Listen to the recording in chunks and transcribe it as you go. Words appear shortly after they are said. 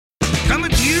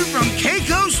Coming to you from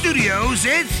Keiko Studios,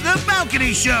 it's The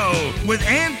Balcony Show with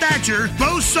Ann Thatcher,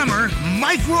 Bo Summer,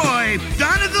 Mike Roy,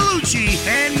 Donna Gallucci,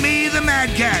 and me, the Mad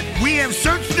Cat. We have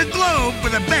searched the globe for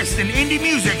the best in indie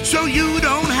music so you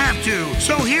don't have to.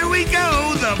 So here we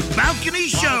go, The Balcony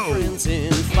Show. Friends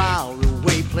in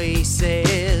faraway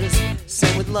places,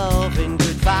 sent with love and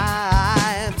good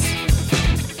vibes.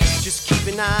 Just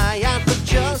keep an eye out for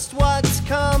just what's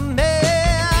coming.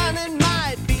 It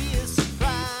might be a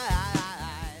surprise.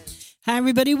 Hi,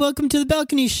 everybody. Welcome to The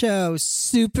Balcony Show.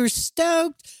 Super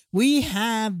stoked. We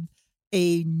have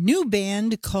a new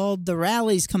band called the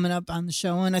Rallies coming up on the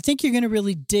show, and I think you're going to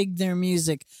really dig their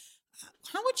music.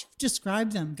 How would you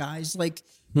describe them, guys? Like,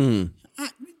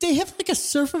 they have like a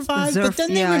surfer vibe, but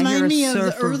then they remind me of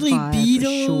the early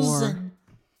Beatles. Sure. And,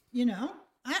 you know,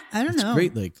 I don't know.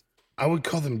 Great, like, I would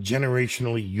call them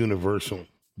generationally universal.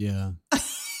 yeah.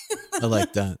 I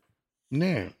like that.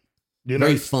 Yeah. You know?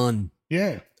 Very fun,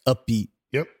 Yeah. upbeat,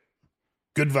 Yep.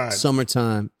 Good vibe.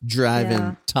 summertime, driving,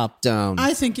 Yeah. top down,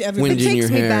 I think It everybody. Wind in your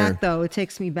takes me hair. back, though. It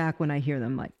takes me back when I hear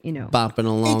them, like, you know. bopping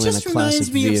along It in a just classic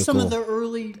reminds me vehicle. of some of the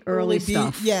early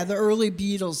stuff. Yeah, the early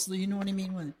Beatles. You know what I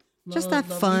mean? When Just Love,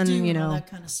 that Love fun, Do you and all know. that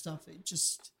kind of stuff. It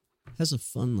just. Has a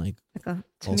fun, like, To me,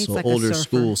 it's also like older a surfer.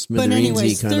 school, But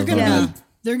anyways, smithereensy kind they're of gonna vibe. be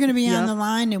they're gonna be on Yep. the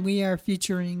line, and we are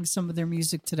featuring some of their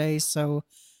music today. So,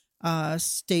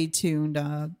 stay tuned.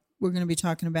 We're gonna be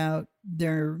talking about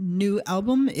their new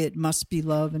album, "It Must Be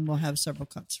Love," and we'll have several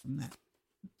cuts from that.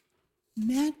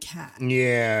 Mad Cat.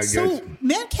 Yeah. I So guess.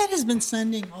 Mad Cat has been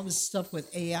sending all this stuff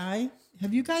with AI.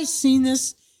 Have you guys seen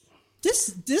this? This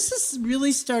is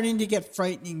really starting to get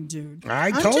frightening, dude.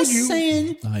 I'm just you.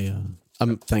 saying.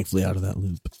 I'm thankfully out of that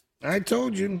loop. I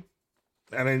told you.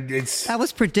 I mean, it's That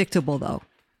was predictable, though.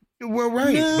 well,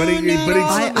 right, No, but not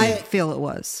all it's of I it. feel it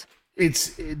was.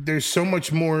 there's so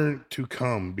much more to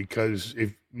come because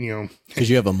if you know, Because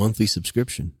you have a monthly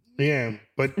subscription. yeah,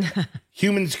 but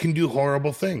humans can do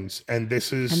horrible things, and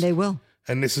this is And they will.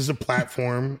 and this is a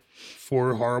platform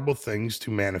for horrible things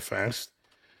to manifest.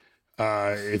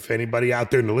 If anybody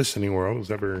out there in the listening world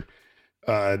has ever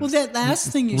Well, that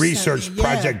last thing you researched sent me,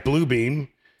 Project Bluebeam,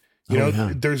 you know,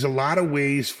 yeah. there's a lot of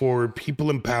ways for people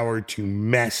in power to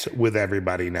mess with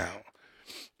everybody now.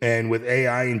 And with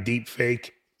AI and deep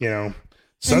fake, you know,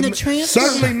 And the transfer-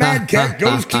 suddenly Mad Cat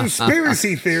goes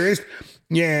conspiracy theorist.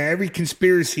 Yeah, every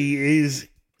conspiracy is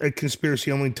a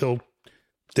conspiracy only until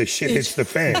the shit hits the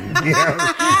fan. You know?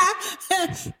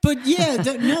 But yeah,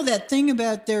 that thing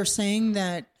about they're saying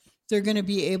that they're going to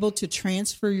be able to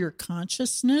transfer your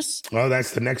consciousness. Oh,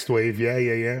 that's the next wave. Yeah.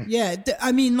 Yeah,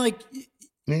 I mean, like,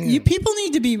 you people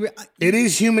need to be It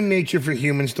is human nature for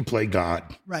humans to play God.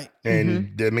 right.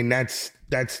 And I mean, that's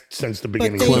since the But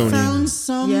beginning. they Cloning. found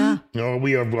some. Yeah. No,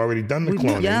 we have already done the We-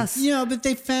 cloning. yes. Yeah, but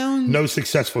they found No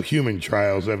successful human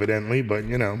trials, evidently, but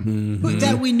you know,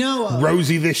 that we know of.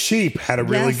 Rosie the sheep had a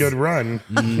really Yes. good run.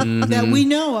 That we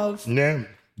know of. Yeah,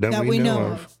 That we know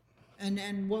of.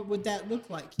 And what would that look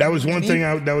like? That was one thing.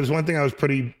 That was one thing I was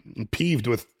pretty peeved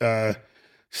with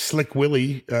Slick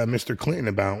Willie, Mr. Clinton,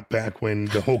 about back when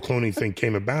the whole cloning thing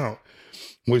came about,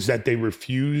 was that they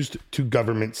refused to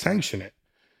government sanction it,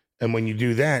 and when you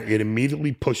do that, it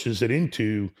immediately pushes it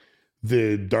into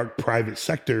the dark private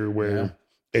sector where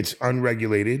it's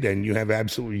unregulated and you have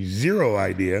absolutely zero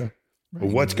idea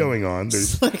of what's going on.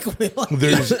 There's Like,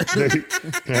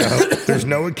 there's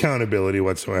no accountability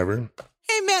whatsoever.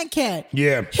 hey, Matt Cat,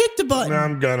 Yeah. hit the button.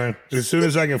 I'm gonna. As soon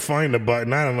as I can find the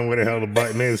button, I don't know where the hell the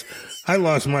button is. I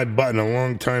lost my button a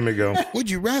long time ago. Would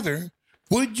you rather?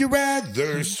 Would you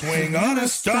rather swing on a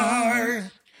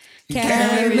star,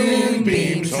 carry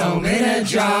moonbeams home in a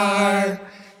jar,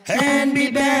 and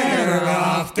be better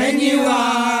off than you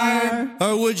are?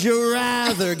 Or would you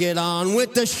rather get on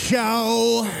with the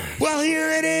show? Well, here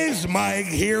it is, Mike.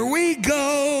 Here we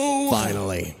go.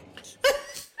 Finally.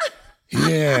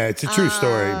 Yeah, it's a true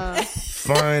story.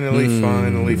 Finally.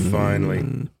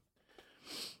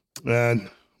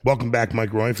 Welcome back,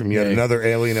 Mike Roy, from yet Hey. another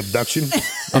alien abduction.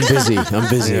 I'm busy.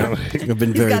 Yeah. I've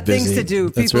been very got busy. things to do,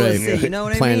 That's people to right. see, you know what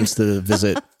I mean? Plans to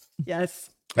visit. Yes.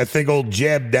 I think old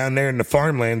Jeb down there in the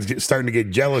farmlands starting to get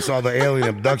jealous. All the alien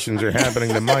abductions are happening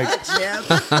to Mike.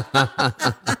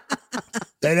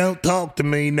 They don't talk to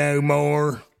me no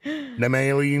more. Them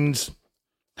aliens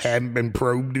haven't been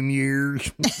probed in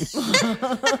years.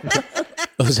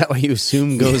 Oh, is that what you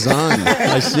assume goes on?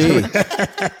 I see.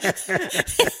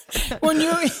 When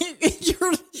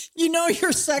you know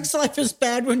your sex life is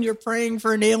bad when you're praying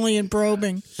for an alien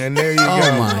probing. And there you Oh,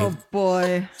 go. my. Oh,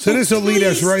 boy. So this will lead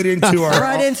us right into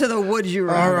Right into the would you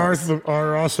rather.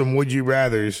 our awesome would you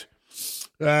rathers.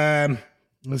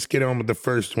 Let's get on with the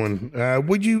first one.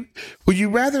 Would you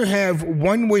rather have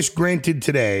one wish granted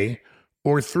today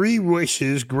or 3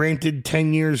 wishes granted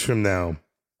 10 years from now?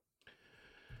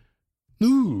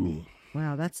 Ooh.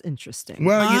 Wow, that's interesting.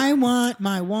 Well, I want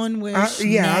my one wish.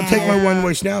 I'll take my one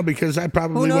wish now because I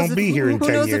probably won't be here in 10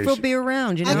 years. Who knows if we'll be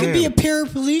around? You know? I could be a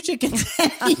paraplegic in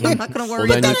 10 years. I'm not going to worry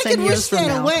Well, about I 10 could years wish from that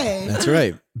now. away. That's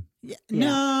right. Yeah.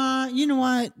 No, you know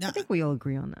what? No, I think we all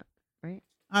agree on that, right?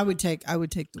 I would take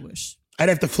the wish. I'd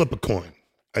have to flip a coin,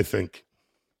 I think.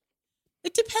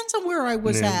 It depends on where I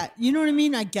was at. You know what I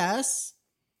mean? I guess.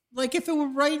 Like if it were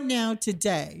right now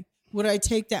today, would I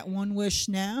take that one wish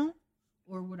now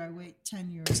or would I wait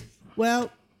 10 years?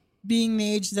 Well, being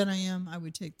the age that I am, I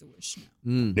would take the wish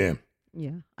now. Yeah.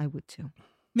 Yeah, I would too.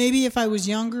 Maybe if I was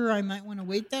younger, I might want to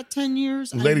wait that 10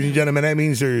 years. Ladies and gentlemen, that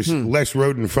means there's less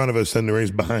road in front of us than there is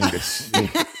behind us.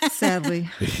 Sadly.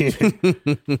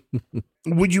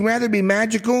 Would you rather be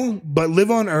magical but live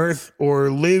on Earth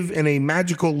or live in a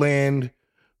magical land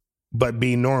but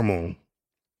be normal?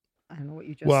 I don't know what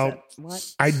you just said.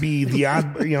 What? I'd be the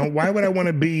odd, why would I want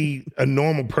to be a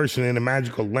normal person in a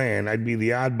magical land? I'd be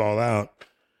the oddball out.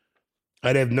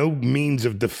 I'd have no means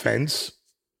of defense.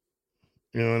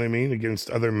 You know what I mean? Against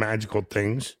other magical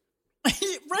things. Right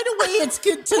away, it's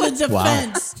good to the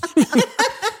defense.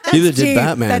 Neither did deep.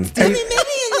 Batman. That's I deep. mean, maybe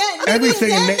in Everything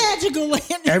in that magical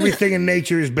land. Everything in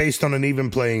nature is based on an even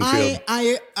playing field.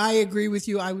 I agree with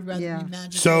you. I would rather be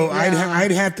magical. So Yeah.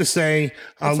 I'd have to say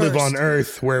I'll live on First.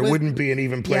 Earth where it With- wouldn't be an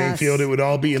even playing Yes. field. It would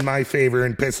all be in my favor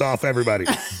and piss off everybody.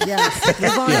 Yes.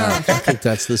 Live on Yeah, Earth. I think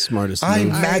that's the smartest I'm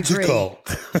move. magical.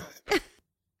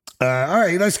 All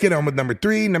right, let's get on with number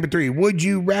 3. Number 3, would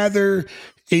you rather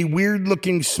a weird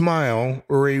looking smile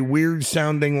or a weird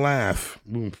sounding laugh?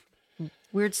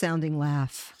 Weird sounding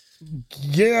laugh.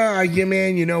 Yeah,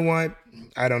 man, you know what?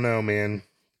 I don't know, man.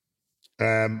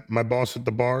 My boss at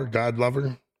the bar, God love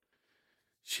her,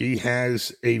 she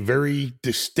has a very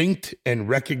distinct and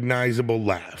recognizable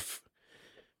laugh.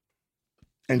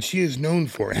 And she is known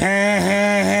for ha ha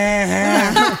ha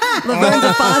ha. Laverne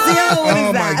DeFazio? What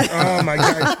is that? Oh my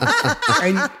god!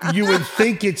 And you would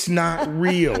think it's not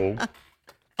real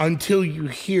until you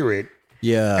hear it,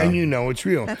 Yeah. and you know it's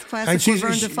real. That's classic And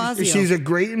Laverne DeFazio. She's a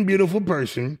great and beautiful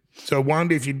person. So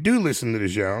Wanda, if you do listen to the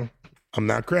show, I'm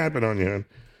not crapping on you.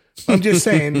 I'm just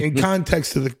saying, in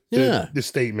context to the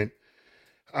statement,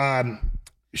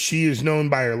 she is known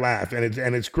by her laugh, and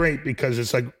it's great because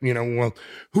it's like, well,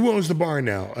 who owns the bar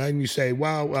now? And you say,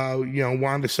 well,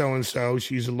 Wanda so and so,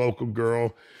 she's a local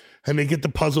girl, and they get the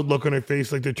puzzled look on her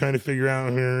face, like they're trying to figure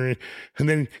out her, and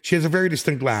then she has a very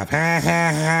distinct laugh, ha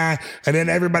ha ha, and then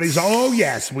everybody's, oh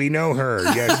yes, we know her,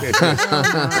 yes.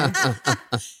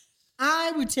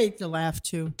 I would take the laugh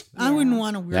too. I wouldn't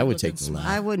want a weird. That would looking take the smile.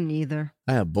 laugh. I wouldn't either.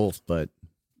 I have both, but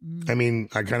I mean,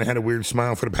 I kind of had a weird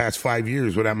smile for the past 5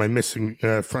 years without my missing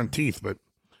front teeth, but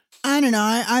I don't know.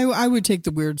 I would take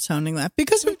the weird sounding laugh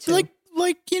because it's like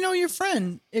your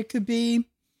friend. It could be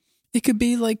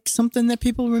like something that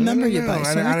people remember you by.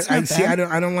 So it's not bad.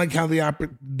 I don't like how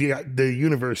the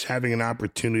universe having an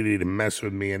opportunity to mess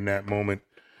with me in that moment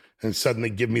and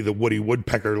suddenly give me the Woody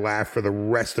Woodpecker laugh for the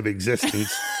rest of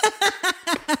existence.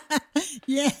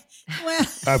 Yeah. Well,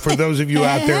 For those of you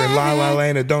out there in La La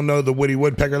Land that don't know the Woody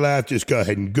Woodpecker laugh, just go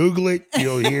ahead and Google it.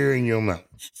 You'll hear and you'll know.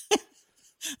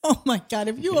 oh my God!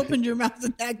 If you opened your mouth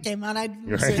and that came out, I'd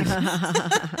lose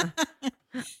it.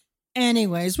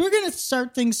 Anyways, we're gonna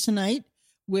start things tonight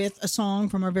with a song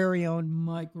from our very own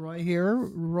Mike Roy here,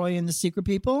 Roy and the Secret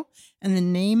People, and the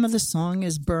name of the song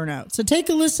is Burnout. So take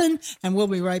a listen, and we'll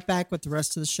be right back with the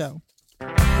rest of the show.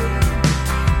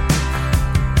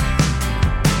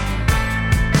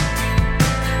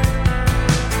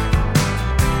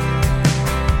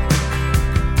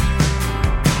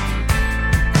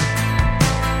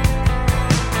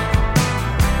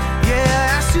 Yeah, I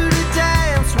asked you to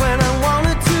dance when I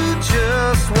wanted to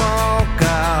just walk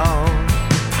out.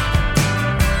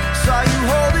 Saw you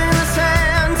holding his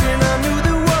hands and I knew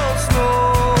there was no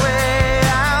way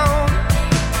out.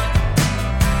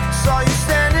 Saw you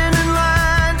standing in line.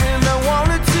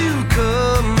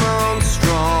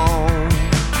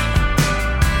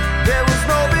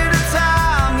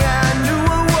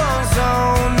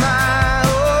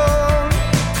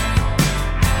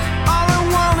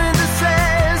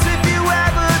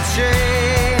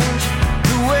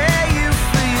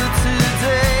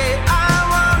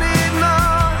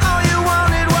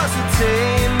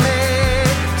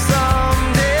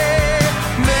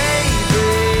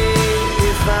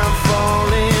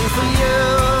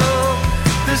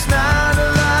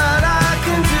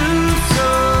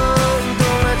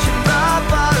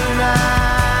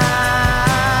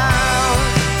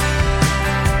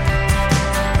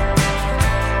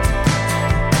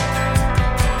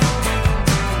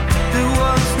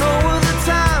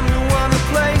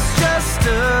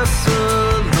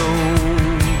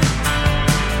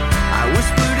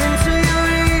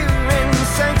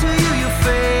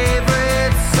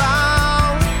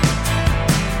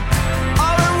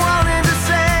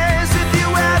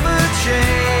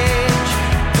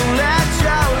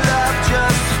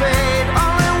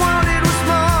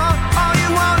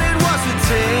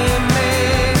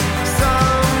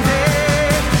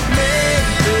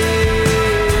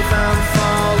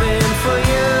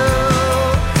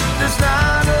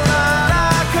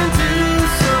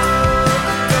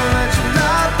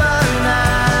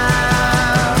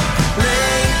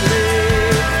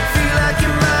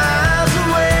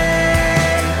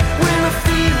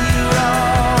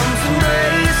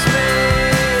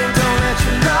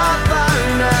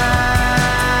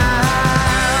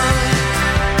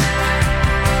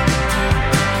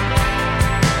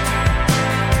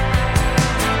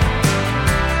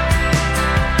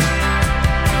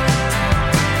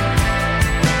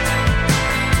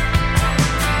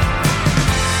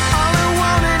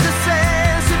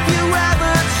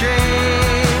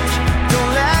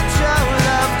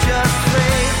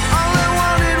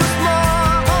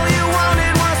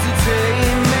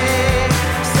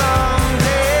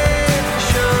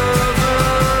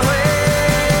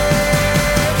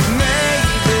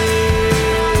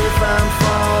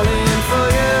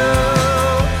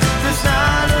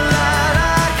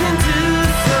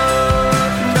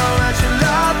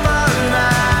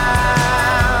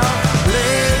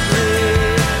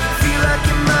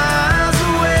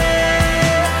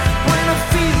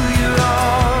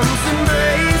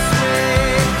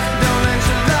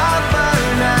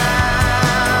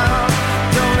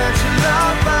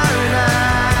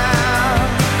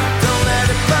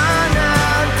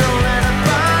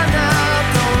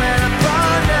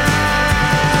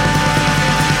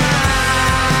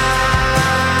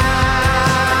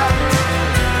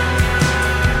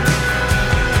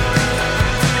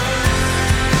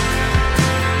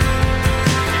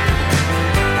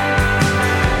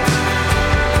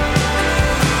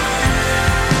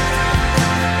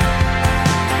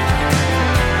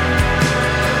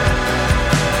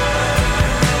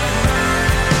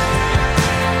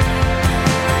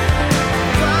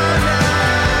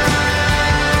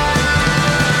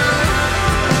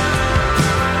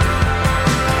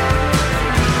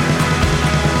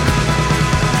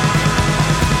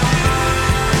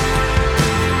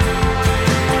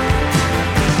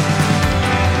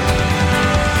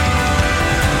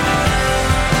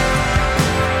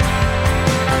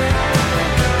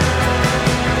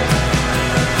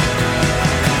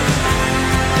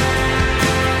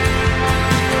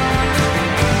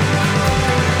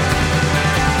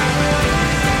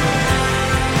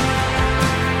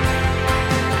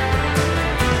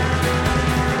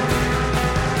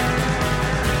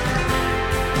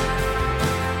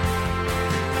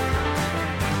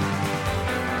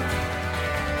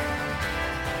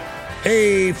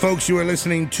 Hey, folks, you are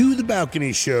listening to The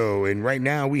Balcony Show, and right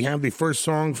now we have the first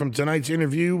song from tonight's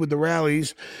interview with the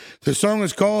Rallies. The song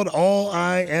is called All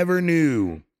I Ever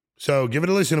Knew. So give it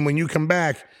a listen, and when you come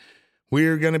back,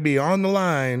 we're going to be on the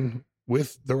line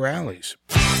with the Rallies.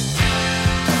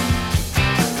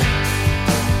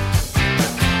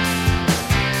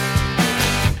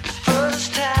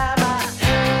 First time I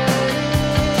heard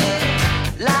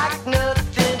it, like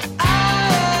nothing I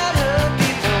had heard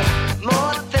before,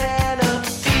 more than a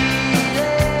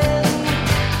feeling.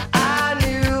 I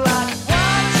knew I'd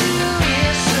want to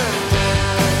hear some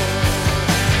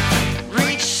more,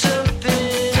 reach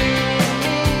something in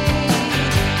me.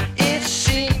 It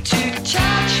seemed to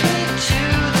touch me to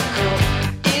the core.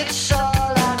 It's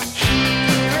all I'm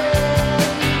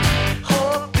hearing.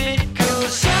 Hope it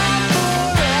goes on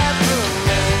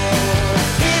forevermore.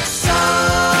 It's all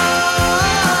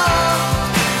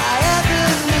I ever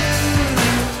knew.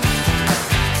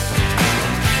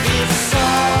 It's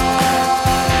all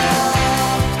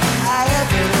I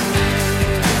ever knew.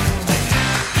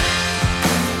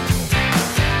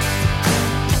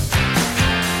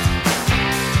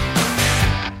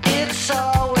 It's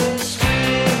always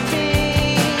with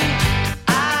me.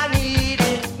 I need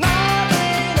it more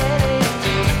than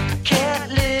anything.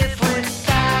 Can't live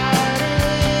without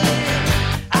it.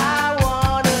 I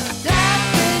wanna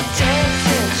laugh and dance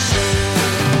and sing.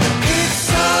 It's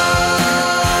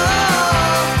all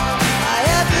I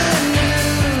ever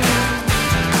knew.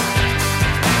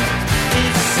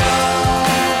 It's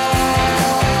all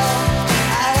I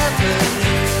ever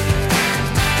knew.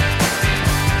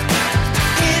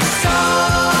 It's all I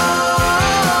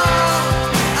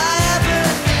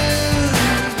ever knew.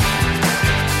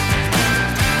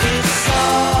 It's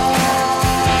all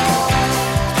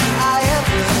I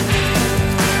ever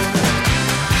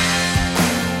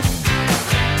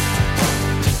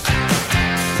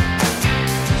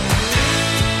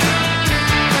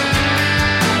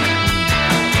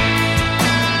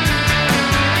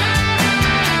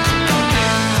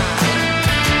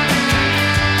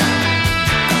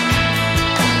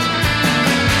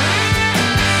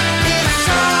It's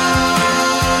all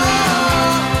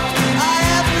I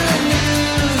ever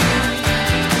knew.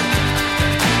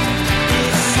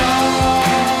 It's all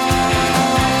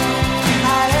I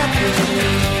ever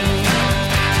knew.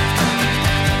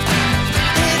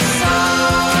 It's all I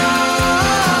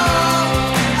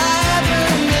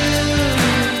ever knew.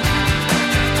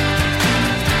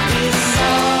 It's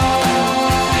all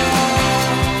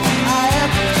I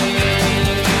ever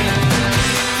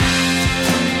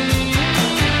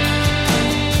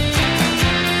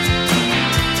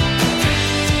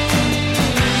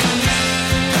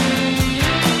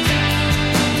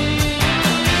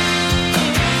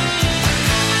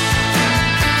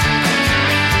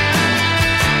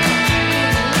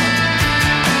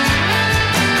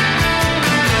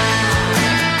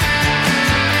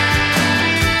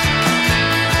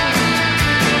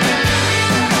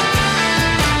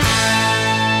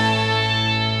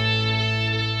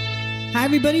Hi,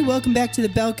 everybody. Welcome back to the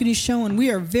Balcony Show, and we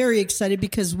are very excited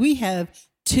because we have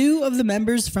two of the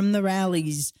members from the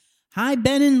Rallies. Hi,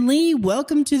 Ben and Lee.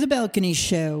 Welcome to the Balcony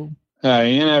Show. Hi,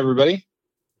 everybody.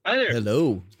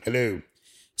 Hello. Hello.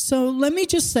 So let me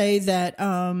just say that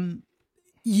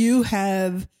you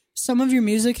have some of your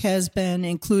music has been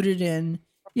included in,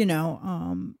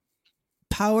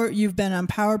 Power. You've been on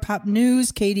Power Pop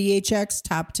News, KDHX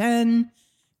Top 10.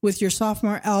 With your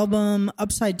sophomore album,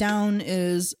 Upside Down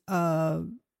is a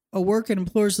work that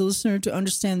implores the listener to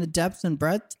understand the depth and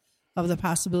breadth of the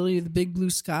possibility of the big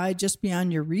blue sky just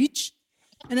beyond your reach.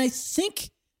 And I think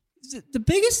the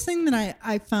biggest thing that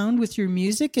I found with your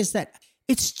music is that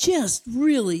it's just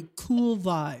really cool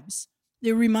vibes.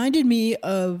 It reminded me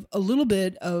of a little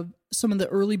bit of some of the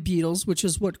early Beatles, which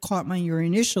is what caught my ear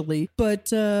initially. But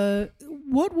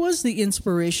what was the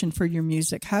inspiration for your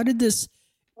music? How did this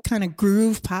kind of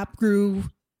pop groove,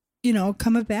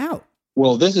 come about?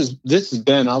 Well, this is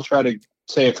Ben. I'll try to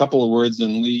say a couple of words,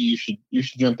 and Lee, you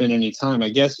should jump in anytime. I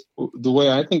guess the way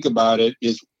I think about it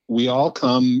is we all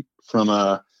come from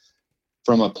a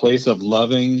place of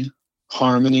loving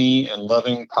harmony and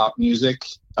loving pop music,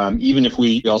 even if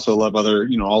we also love other,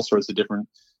 all sorts of different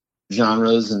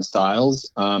genres and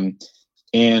styles. And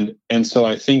so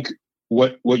I think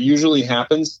what usually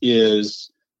happens is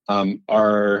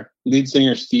our lead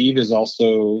singer Steve is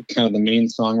also kind of the main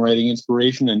songwriting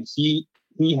inspiration, and he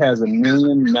has a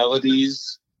million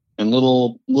melodies and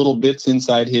little bits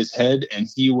inside his head, and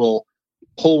he will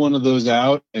pull one of those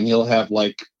out, and he'll have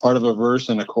like part of a verse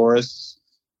and a chorus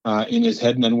in his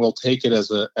head, and then we'll take it as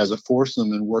a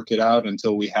foursome and work it out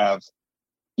until we have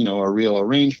a real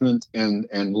arrangement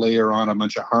and layer on a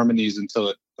bunch of harmonies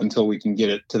until we can get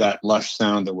it to that lush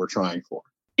sound that we're trying for.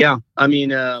 Yeah, I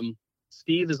mean,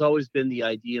 Steve has always been the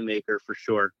idea maker for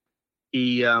sure.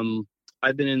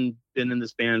 I've been in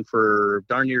this band for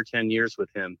darn near 10 years with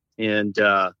him, and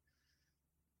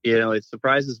it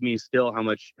surprises me still how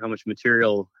much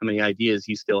material, how many ideas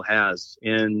he still has,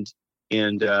 and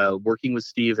working with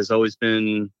Steve has always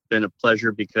been a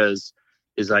pleasure because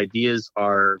his ideas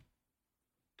are,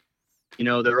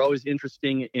 they're always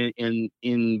interesting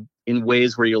in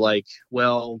ways where you're like,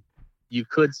 well, you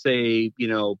could say,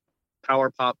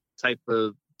 power pop type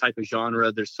of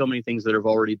genre. There's so many things that have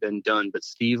already been done, but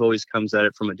Steve always comes at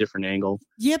it from a different angle.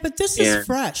 Yeah, but this is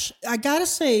fresh. I gotta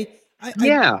say,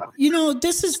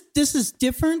 this is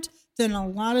different than a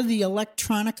lot of the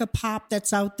electronica pop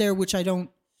that's out there, which I don't,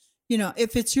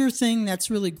 if it's your thing, that's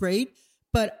really great.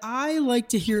 But I like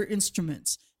to hear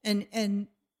instruments, and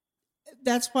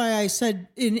that's why I said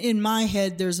in my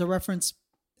head there's a reference,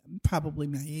 probably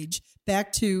my age,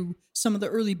 back to some of the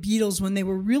early Beatles when they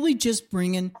were really just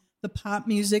bringing the pop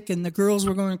music and the girls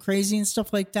were going crazy and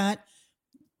stuff like that.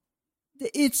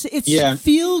 It's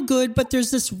feel good, but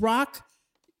there's this rock.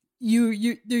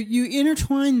 You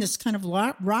intertwine this kind of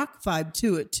rock vibe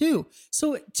to it too.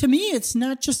 So to me, it's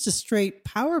not just a straight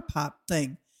power pop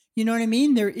thing. You know what I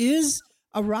mean? There is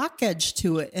a rock edge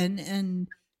to it, and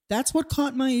that's what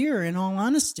caught my ear. In all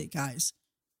honesty, guys.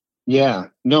 Yeah,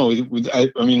 no,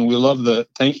 I mean, we love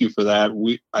thank you for that.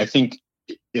 I think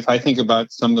if I think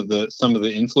about some of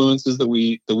the influences that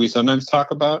we sometimes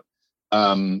talk about,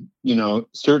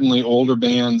 certainly older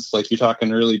bands, like you're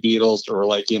talking early Beatles, or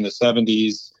like in the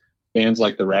 70s, bands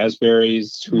like the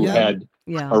Raspberries, who had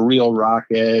a real rock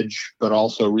edge, but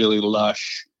also really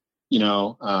lush,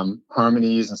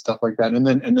 harmonies and stuff like that. And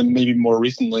then maybe more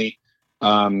recently,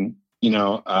 I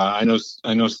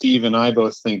know Steve and I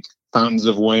both think Fountains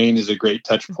of Wayne is a great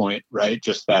touch point, right?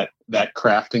 Just that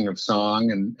crafting of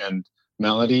song and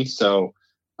melody. So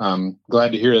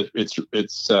glad to hear it.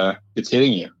 It's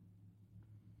hitting you.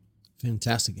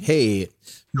 Fantastic. Hey,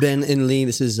 Ben and Lee,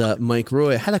 this is Mike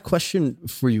Roy. I had a question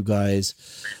for you guys.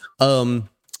 How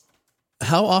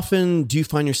often do you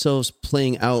find yourselves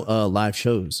playing out live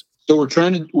shows? So we're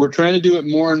trying to do it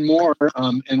more and more,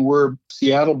 and we're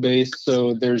Seattle based,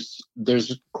 so there's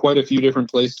quite a few different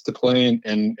places to play,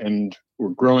 and we're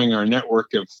growing our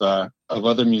network of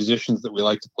other musicians that we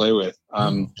like to play with.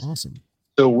 Awesome.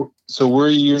 So we're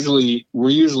usually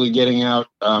getting out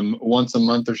once a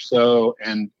month or so,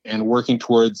 and working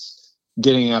towards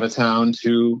getting out of town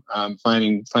to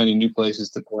finding new places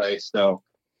to play. So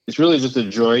it's really just a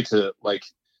joy to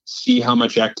see how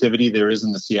much activity there is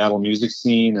in the Seattle music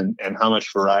scene and how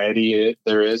much variety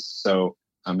there is. So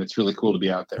it's really cool to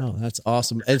be out there. Oh, that's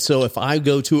awesome. And so if I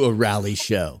go to a Rally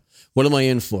show, what am I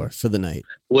in for the night?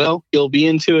 Well, you'll be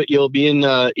into it. You'll be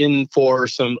in for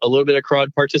a little bit of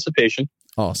crowd participation.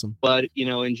 Awesome. But,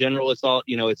 in general, it's all,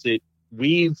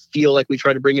 we feel like we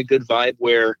try to bring a good vibe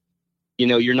where,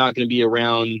 you're not going to be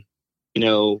around,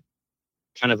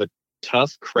 kind of a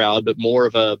tough crowd, but more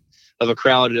of a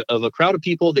crowd of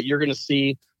people that you're going to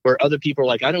see where other people are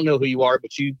like, I don't know who you are,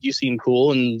 but you seem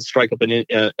cool, and strike up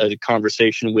a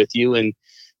conversation with you. And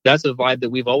that's a vibe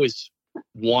that we've always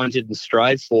wanted and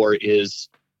strived for, is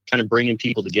kind of bringing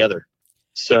people together.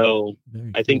 So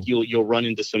I think you'll run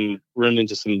into some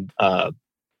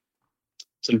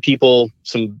people,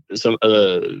 some of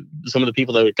the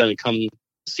people that are going to come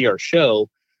see our show,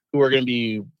 who are going to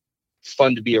be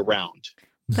fun to be around.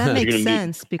 That makes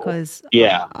sense, because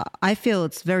I feel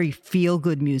it's very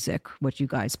feel-good music, what you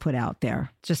guys put out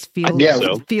there. Just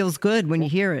feels good when you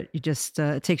hear it. You just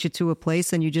it takes you to a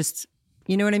place, and you just,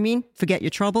 you know what I mean? Forget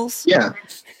your troubles. Yeah.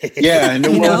 And,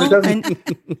 and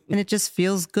it just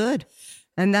feels good.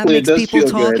 And that makes people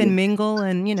talk and mingle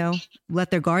and,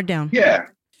 let their guard down. Yeah.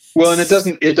 Well, and it does,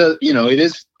 it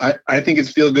is, I think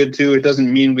it's feel good too. It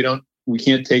doesn't mean we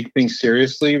can't take things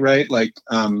seriously, right? Like,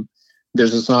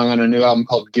 there's a song on a new album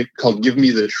called Give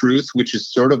Me the Truth, which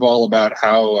is sort of all about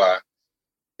how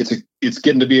it's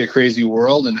getting to be a crazy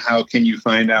world, and how can you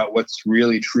find out what's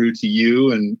really true to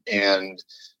you and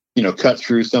cut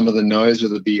through some of the noise or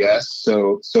the BS.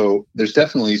 So there's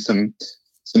definitely some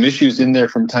issues in there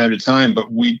from time to time,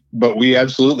 but we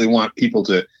absolutely want people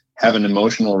to have an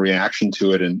emotional reaction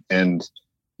to it and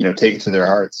take it to their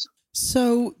hearts.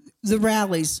 So the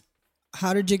Rallies,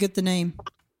 how did you get the name?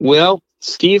 Well,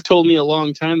 Steve told me a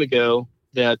long time ago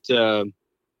that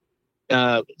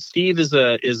Steve is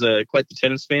quite the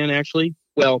tennis fan, actually.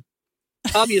 Well,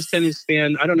 obvious tennis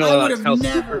fan. I don't know I would have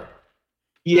never.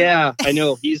 Yeah, I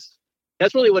know.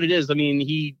 That's really what it is. I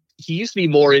mean, he used to be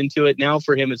more into it. Now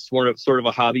for him, it's more of sort of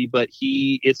a hobby, but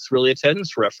it's really a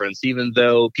tennis reference, even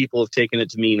though people have taken it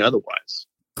to mean otherwise.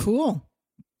 Cool.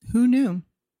 Who knew?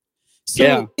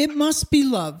 So It Must Be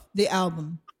Love, the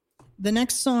album. The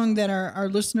next song that our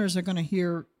listeners are going to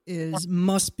hear is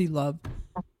Must Be Love.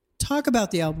 Talk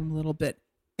about the album a little bit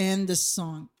and this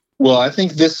song. Well, I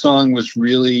think this song was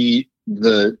really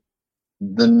the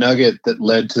nugget that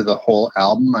led to the whole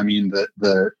album. I mean,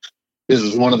 this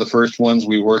was one of the first ones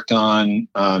we worked on,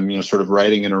 sort of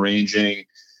writing and arranging.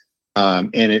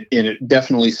 And it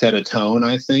definitely set a tone,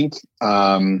 I think.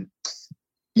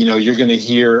 You're going to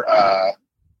hear a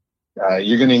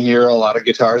lot of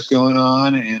guitars going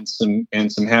on and some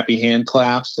happy hand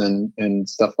claps and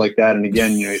stuff like that. And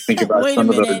again, you think about Wait some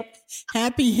of those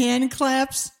happy hand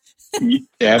claps.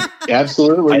 Yeah,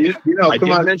 absolutely.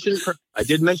 I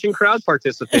did mention crowd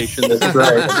participation. That's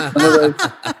right.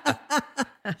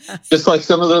 Just like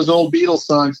some of those old Beatles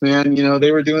songs, man.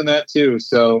 They were doing that too.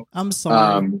 So I'm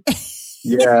sorry.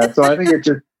 So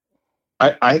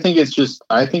I think it's just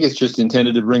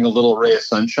intended to bring a little ray of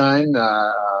sunshine,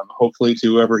 hopefully to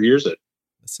whoever hears it.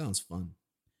 That sounds fun.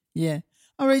 Yeah.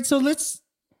 All right. So let's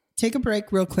take a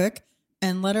break real quick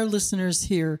and let our listeners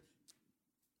hear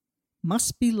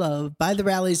Must Be Love by the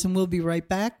Rallies, and we'll be right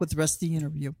back with the rest of the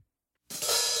interview.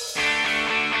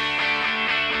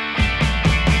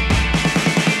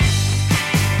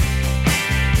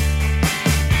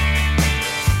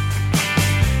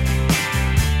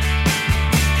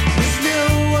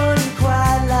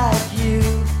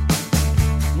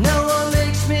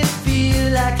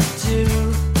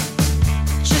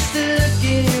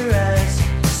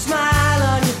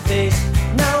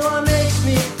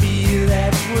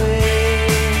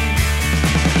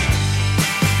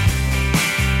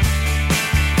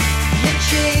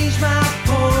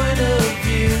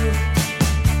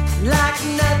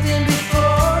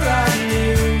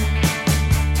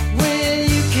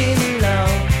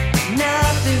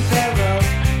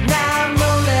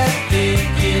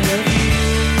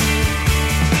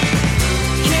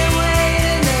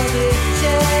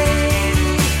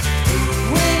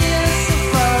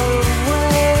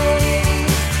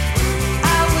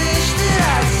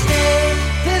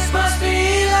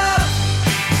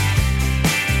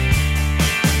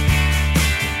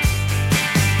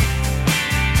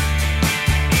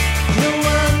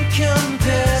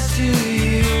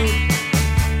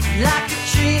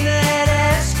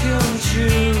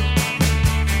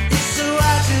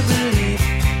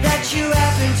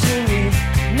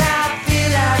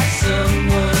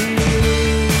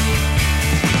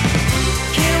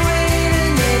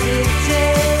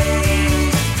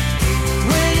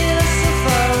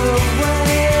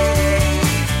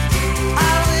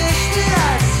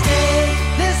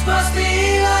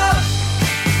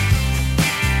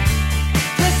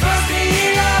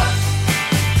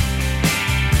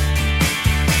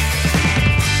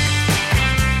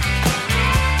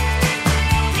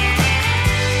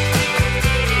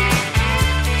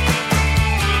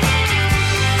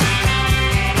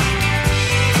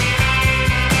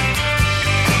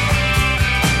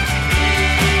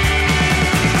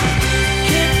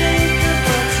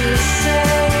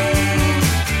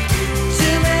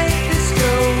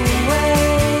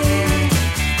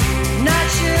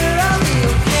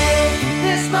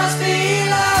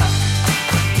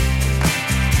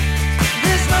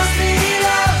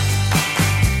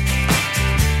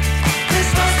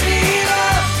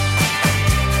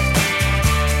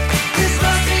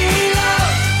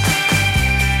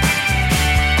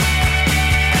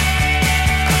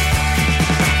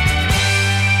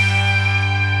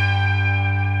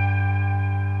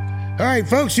 All right,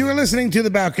 folks, you were listening to The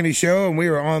Balcony Show, and we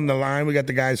were on the line. We got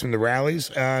the guys from the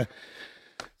Rallies.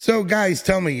 So, guys,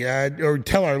 tell me, or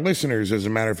tell our listeners, as a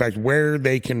matter of fact, where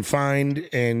they can find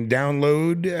and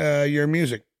download your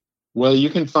music. Well, you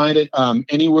can find it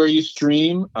anywhere you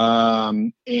stream,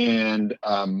 and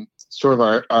sort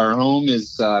of our home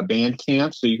is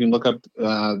Bandcamp, so you can look up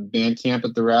Bandcamp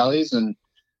at the Rallies, and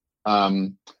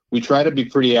we try to be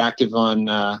pretty active on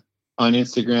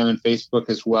Instagram and Facebook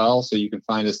as well, so you can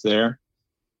find us there.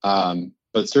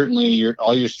 But certainly,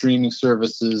 all your streaming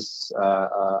services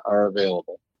are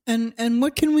available. And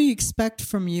what can we expect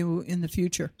from you in the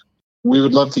future? We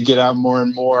would love to get out more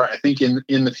and more. I think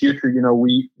in the future,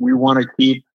 we want to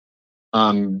keep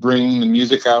bringing the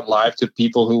music out live to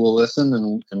people who will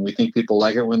listen, and we think people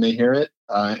like it when they hear it.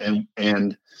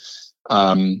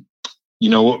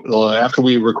 After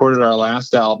we recorded our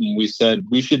last album, we said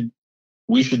we should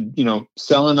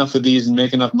sell enough of these and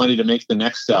make enough money to make the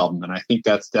next album. And I think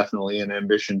that's definitely an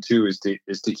ambition too, is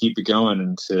to keep it going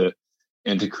and to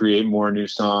to create more new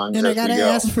songs. And I got to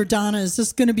ask for Donna, is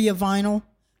this going to be a vinyl?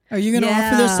 Are you going to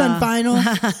offer this on vinyl?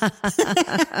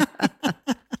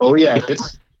 Oh yeah,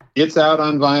 it's out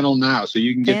on vinyl now, so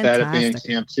you can get that at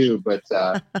Bandcamp too. But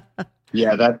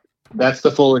yeah, that's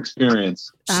the full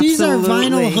experience. She's Absolutely. our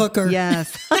vinyl hooker.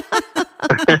 Yes.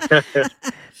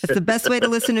 It's the best way to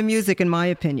listen to music, in my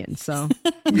opinion. So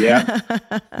yeah,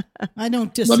 I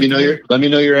don't disagree. Let me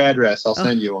know your address. I'll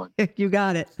send you one. You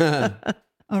got it.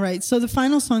 All right. So the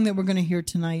final song that we're going to hear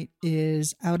tonight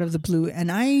is Out of the Blue.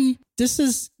 And this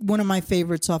is one of my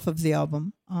favorites off of the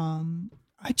album.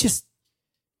 I just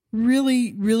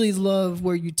really, really love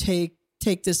where you take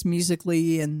this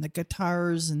musically, and the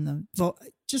guitars and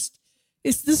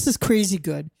this is crazy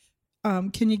good.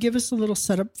 Can you give us a little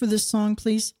setup for this song,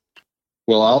 please?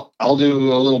 Well, I'll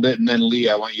do a little bit, and then Lee,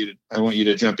 I want you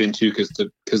to jump into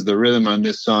because the rhythm on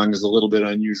this song is a little bit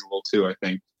unusual too, I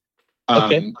think.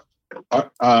 Okay.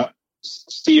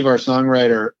 Steve, our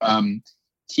songwriter,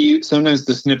 sometimes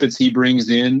the snippets he brings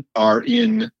in are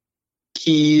in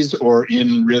keys or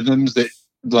in rhythms that,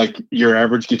 like, your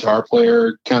average guitar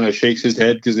player kind of shakes his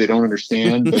head because they don't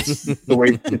understand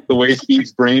the way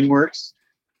Steve's brain works.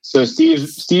 So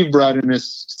Steve brought in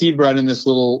this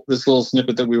little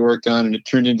snippet that we worked on, and it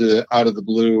turned into Out of the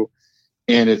Blue,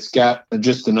 and it's got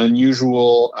just an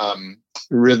unusual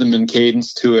rhythm and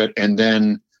cadence to it. And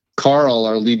then Carl,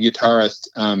 our lead guitarist,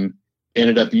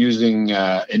 ended up using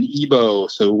an EBO,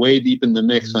 so way deep in the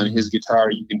mix on his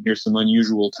guitar, you can hear some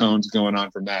unusual tones going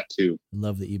on from that too.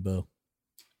 Love the EBO.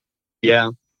 Yeah,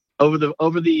 over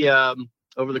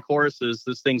the choruses,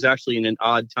 this thing's actually in an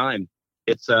odd time.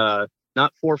 It's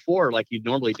not 4/4 like you'd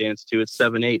normally dance to. It's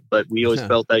 7/8, but we always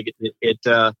felt like it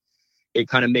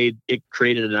kind of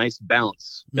created a nice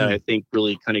bounce that I think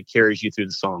really kind of carries you through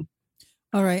the song.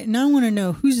 All right, now I want to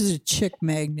know who's a chick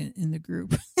magnet in the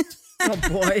group. Oh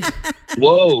boy!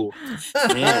 Whoa!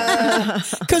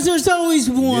 Because there's always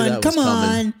one. Come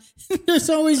on, there's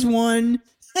always one.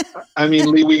 I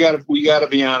mean, Lee, we got to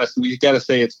be honest. We got to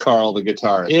say it's Carl, the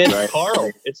guitarist. It's right?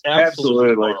 Carl. It's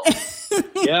absolutely Carl.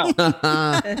 Yeah,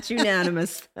 That's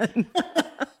unanimous.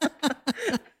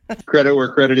 Credit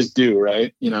where credit is due,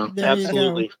 right? You know, there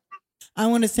absolutely. You go. I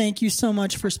want to thank you so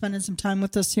much for spending some time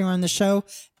with us here on the show.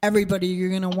 Everybody, you're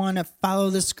going to want to follow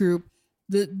this group.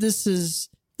 They're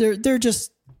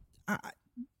just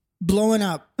blowing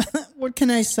up. What can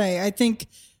I say? I think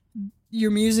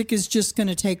your music is just going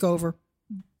to take over.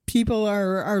 People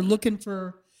are looking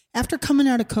for, after coming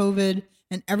out of COVID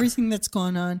and everything that's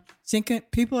going on,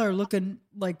 people are looking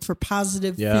like for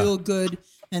positive, feel good,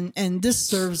 and this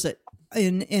serves it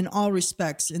in all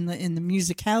respects, in the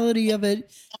musicality of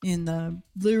it, in the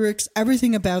lyrics.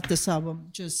 Everything about this album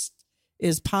just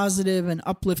is positive and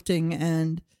uplifting,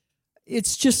 and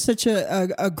it's just such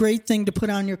a great thing to put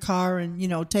on your car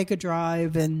and, take a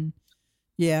drive. And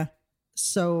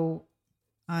so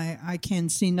I can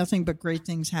see nothing but great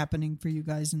things happening for you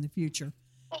guys in the future.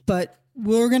 But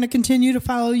we're going to continue to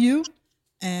follow you.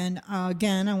 And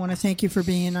again, I want to thank you for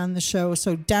being on the show.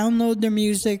 So download their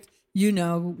music. You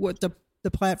know what the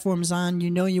platform's on. You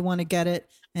know you want to get it.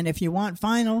 And if you want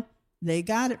vinyl, they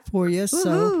got it for you.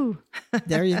 So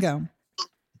there you go.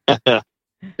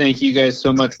 Thank you guys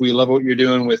so much. We love what you're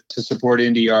doing to support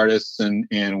indie artists,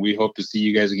 and we hope to see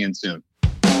you guys again soon.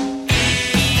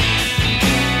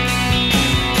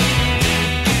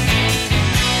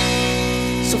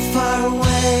 So far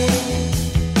away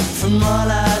from all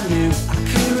I knew, I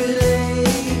could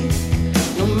relate.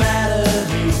 No matter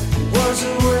who was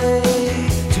away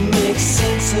to make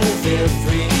sense of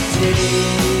every day.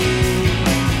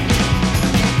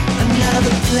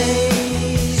 Another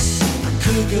place I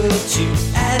could go to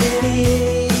at any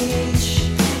age.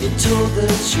 It told the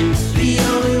truth, the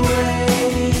only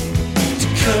way to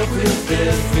cope with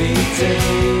every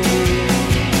day.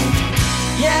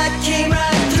 Yeah, I came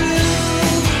right through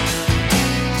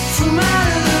from out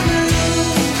of the blue.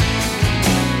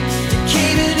 It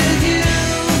came into view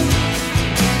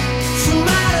from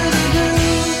out of the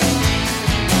blue.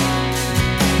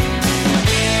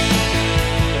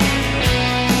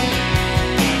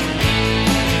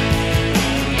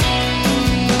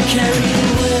 Carried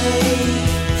away,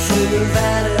 full of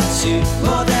attitude,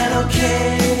 more than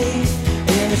okay.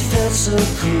 And it felt so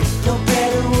cool, no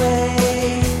better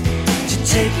way to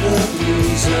take the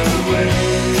blues away.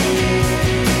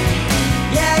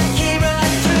 Yeah, it came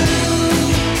right through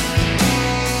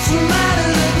from out of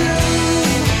the blue.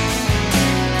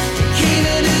 It came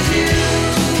into view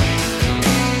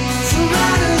from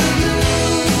out of the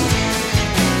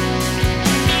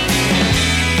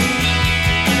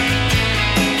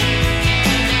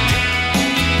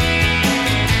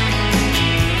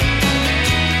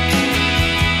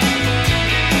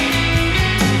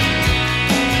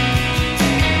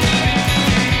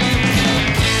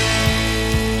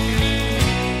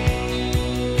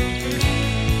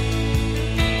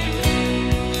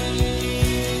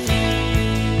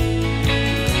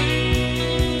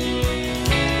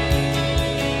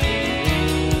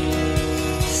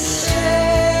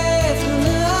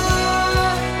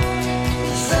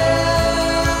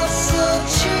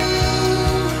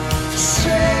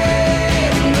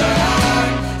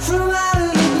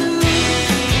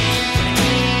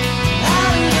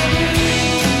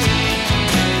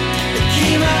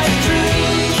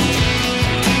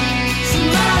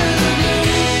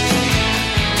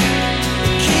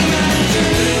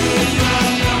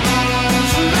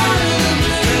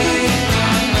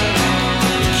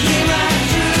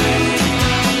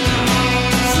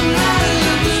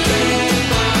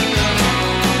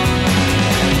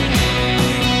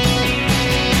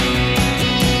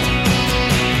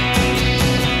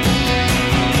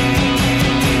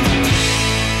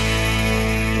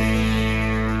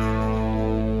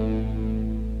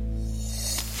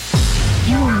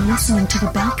listening to The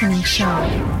Balcony Show.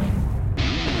 Mad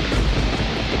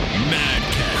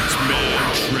Cats,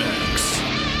 Mad Tracks.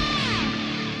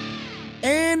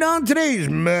 And on today's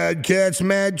Mad Cats,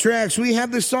 Mad Tracks, we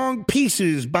have the song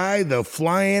Pieces by the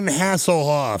Flying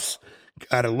Hasselhoffs.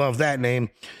 Gotta love that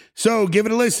name. So give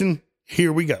it a listen.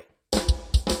 Here we go.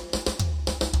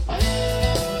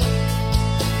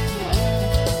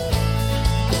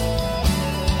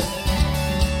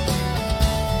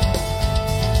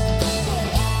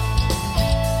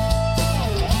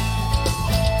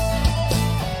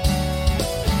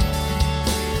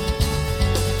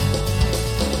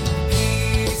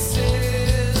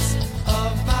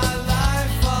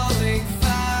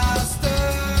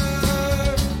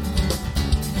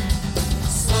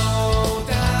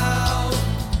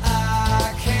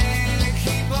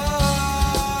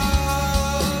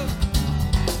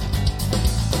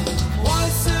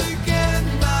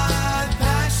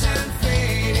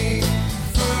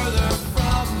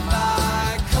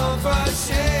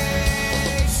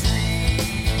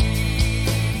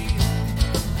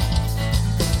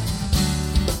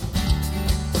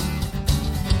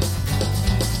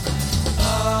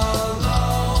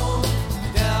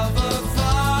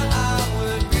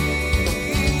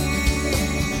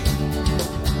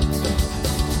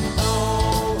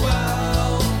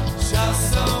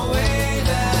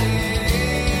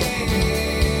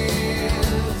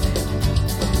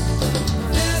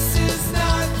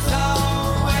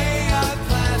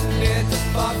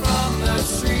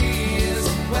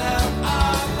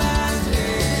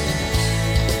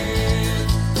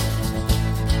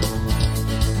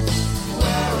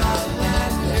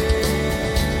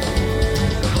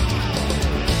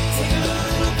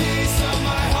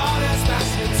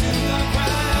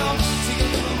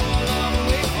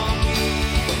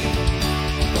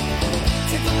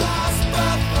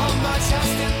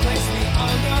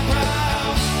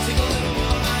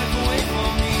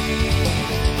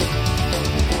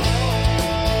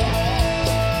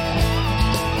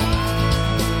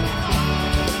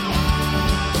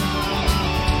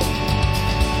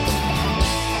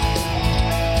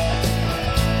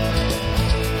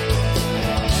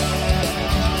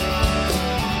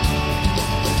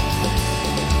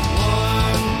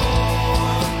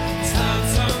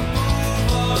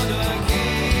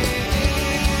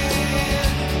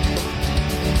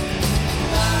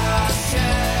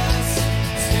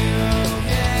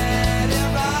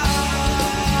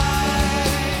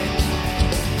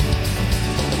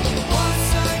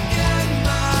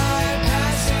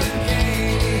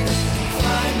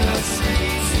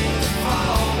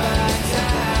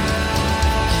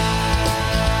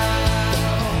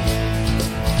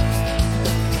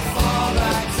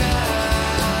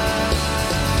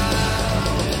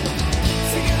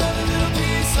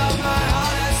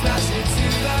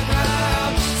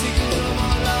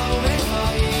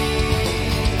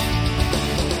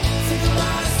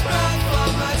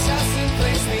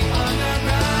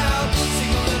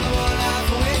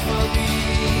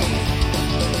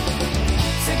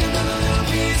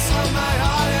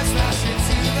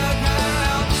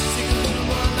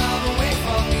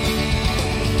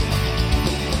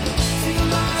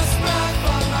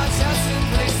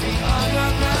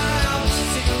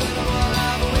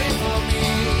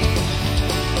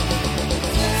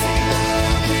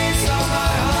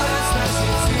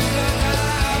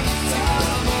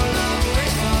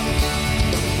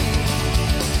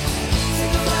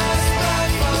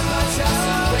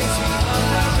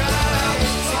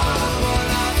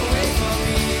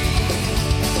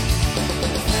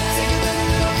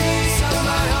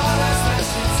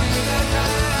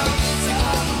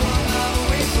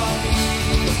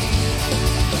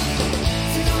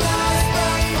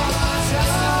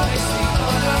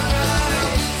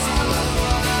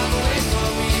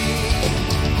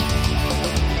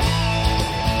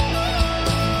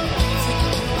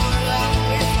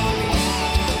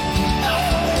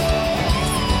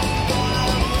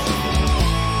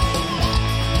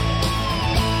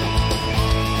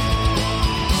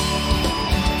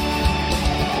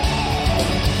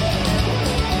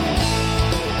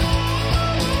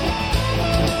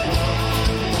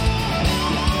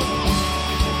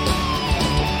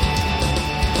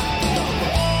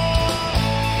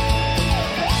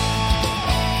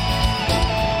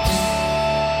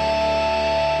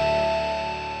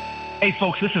 Hey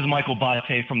folks, this is Michael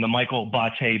Bate from the Michael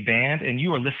Bate Band, and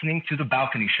you are listening to The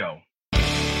Balcony Show. And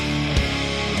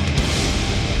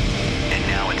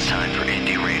now it's time for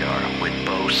Indie Radar with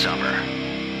Bo Summer.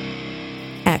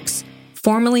 X, former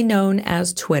formerly known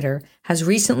as Twitter, has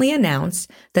recently announced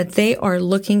that they are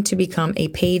looking to become a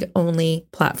paid-only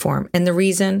platform. And the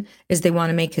reason is they want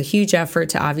to make a huge effort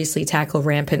to obviously tackle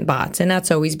rampant bots. And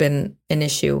that's always been an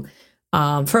issue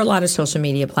for a lot of social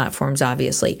media platforms,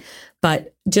 obviously.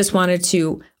 But just wanted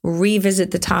to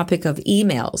revisit the topic of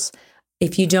emails.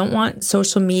 If you don't want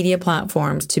social media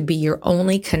platforms to be your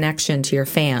only connection to your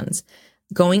fans,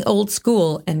 going old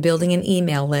school and building an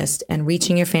email list and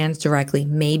reaching your fans directly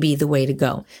may be the way to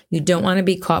go. You don't want to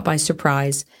be caught by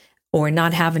surprise or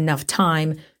not have enough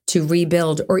time to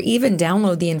rebuild or even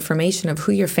download the information of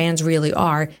who your fans really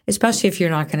are, especially if you're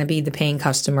not going to be the paying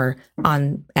customer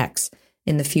on X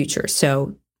in the future.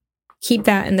 So keep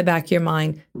that in the back of your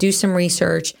mind, do some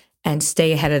research, and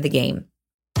stay ahead of the game.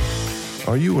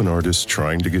 Are you an artist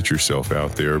trying to get yourself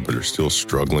out there but are still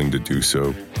struggling to do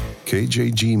so?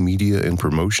 KJG Media and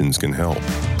Promotions can help.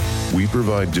 We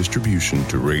provide distribution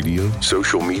to radio,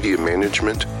 social media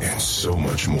management, and so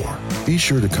much more. Be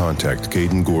sure to contact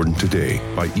Caden Gordon today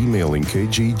by emailing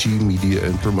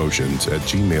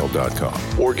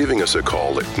kggmediaandpromotions@gmail.com or giving us a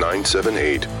call at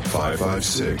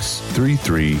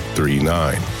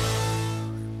 978-556-3339.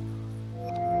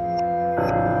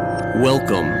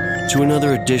 Welcome to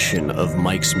another edition of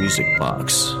Mike's Music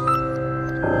Box.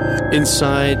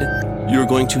 Inside, you're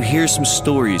going to hear some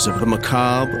stories of the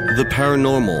macabre, the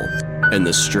paranormal, and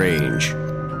the strange.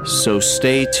 So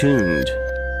stay tuned,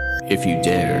 if you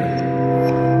dare.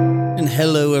 And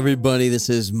hello, everybody. This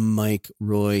is Mike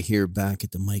Roy here back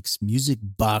at the Mike's Music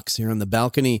Box here on the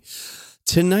balcony.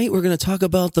 Tonight, we're going to talk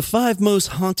about the 5 most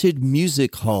haunted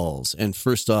music halls. And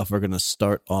first off, we're going to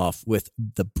start off with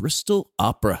the Bristol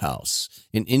Opera House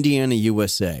in Indiana,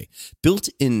 USA. Built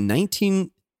in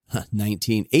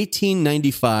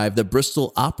 1895, the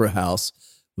Bristol Opera House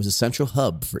was a central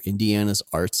hub for Indiana's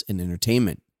arts and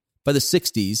entertainment. By the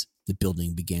 60s, the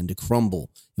building began to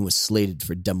crumble and was slated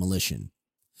for demolition.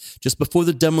 Just before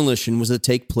the demolition was to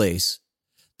take place,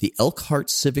 the Elkhart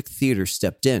Civic Theater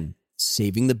stepped in,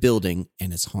 saving the building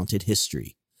and its haunted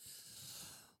history.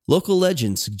 Local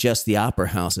legends suggest the Opera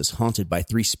House is haunted by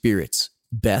 3 spirits: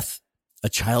 Beth, a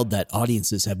child that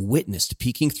audiences have witnessed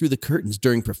peeking through the curtains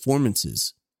during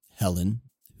performances; Helen,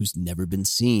 who's never been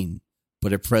seen,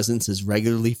 but her presence is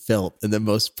regularly felt, and the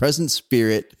most present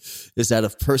spirit is that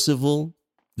of Percival,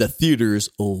 the theater's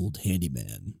old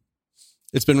handyman.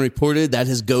 It's been reported that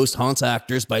his ghost haunts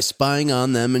actors by spying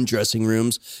on them in dressing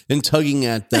rooms and tugging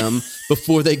at them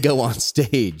before they go on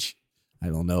stage. I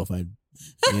don't know if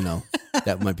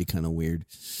that might be kind of weird.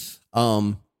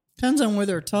 Depends on where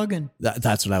they're tugging.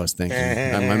 That's what I was thinking.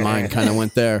 My mind kind of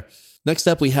went there. Next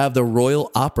up, we have the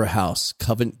Royal Opera House,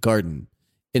 Covent Garden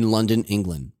in London,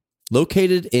 England.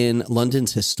 Located in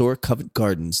London's historic Covent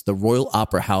Gardens, the Royal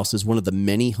Opera House is one of the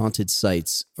many haunted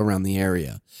sites around the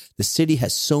area. The city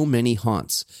has so many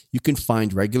haunts. You can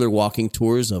find regular walking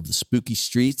tours of the spooky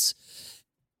streets,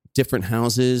 different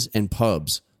houses, and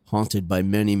pubs haunted by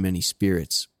many, many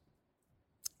spirits.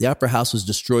 The Opera House was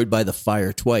destroyed by the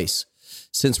fire twice.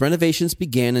 Since renovations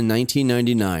began in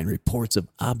 1999, reports of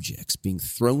objects being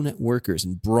thrown at workers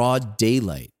in broad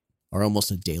daylight are almost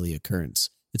a daily occurrence.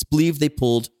 It's believed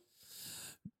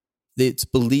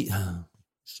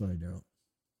Sorry, Daryl.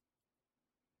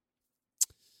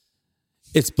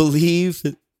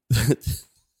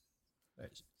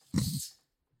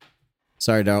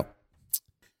 Sorry, Daryl.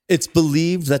 It's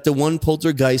believed that the one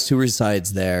poltergeist who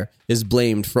resides there is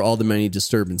blamed for all the many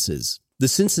disturbances. The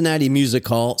Cincinnati Music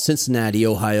Hall, Cincinnati,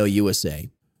 Ohio,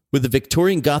 USA. With a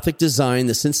Victorian Gothic design,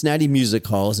 the Cincinnati Music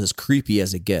Hall is as creepy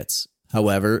as it gets.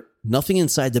 However, nothing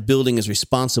inside the building is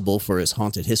responsible for its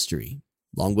haunted history.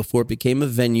 Long before it became a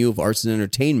venue of arts and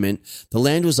entertainment, the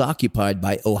land was occupied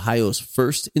by Ohio's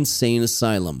first insane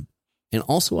asylum and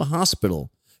also a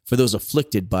hospital for those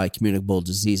afflicted by communicable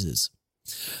diseases.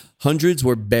 Hundreds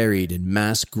were buried in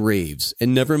mass graves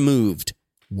and never moved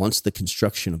once the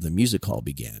construction of the music hall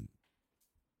began.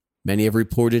 Many have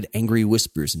reported angry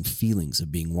whispers and feelings of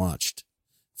being watched.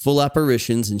 Full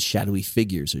apparitions and shadowy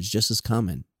figures are just as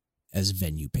common as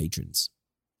venue patrons.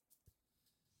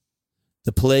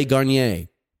 The Palais Garnier,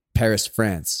 Paris,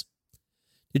 France.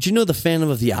 Did you know the Phantom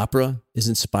of the Opera is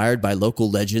inspired by local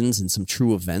legends and some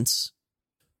true events?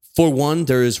 For one,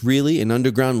 there is really an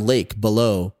underground lake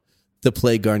below the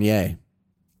Palais Garnier.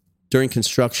 During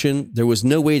construction, there was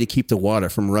no way to keep the water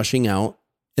from rushing out,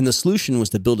 and the solution was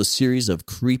to build a series of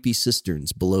creepy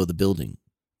cisterns below the building.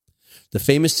 The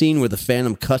famous scene where the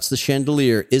Phantom cuts the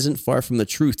chandelier isn't far from the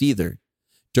truth either.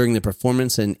 During the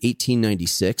performance in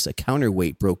 1896, a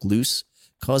counterweight broke loose,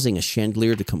 causing a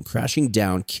chandelier to come crashing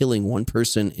down, killing one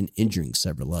person and injuring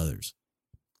several others.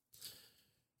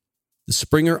 The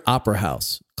Springer Opera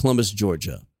House, Columbus,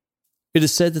 Georgia. It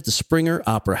is said that the Springer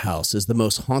Opera House is the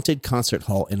most haunted concert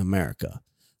hall in America.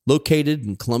 Located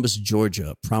in Columbus,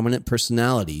 Georgia, prominent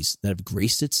personalities that have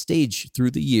graced its stage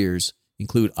through the years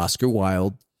include Oscar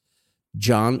Wilde,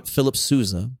 John Philip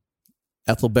Sousa,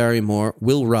 Ethel Barrymore,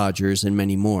 Will Rogers, and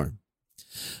many more.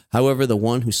 However, the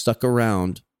one who stuck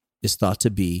around is thought to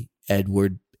be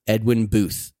Edwin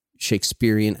Booth,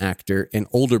 Shakespearean actor and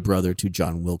older brother to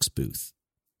John Wilkes Booth.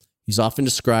 He's often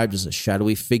described as a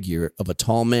shadowy figure of a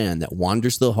tall man that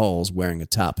wanders the halls wearing a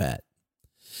top hat.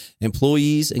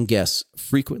 Employees and guests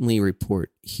frequently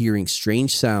report hearing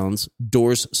strange sounds,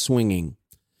 doors swinging,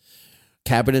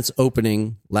 cabinets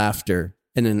opening, laughter,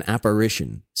 and an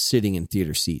apparition sitting in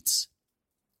theater seats.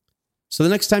 So the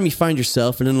next time you find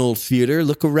yourself in an old theater,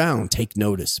 look around, take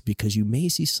notice, because you may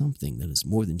see something that is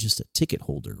more than just a ticket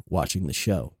holder watching the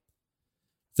show.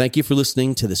 Thank you for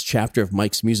listening to this chapter of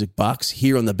Mike's Music Box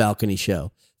here on The Balcony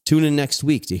Show. Tune in next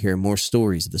week to hear more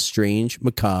stories of the strange,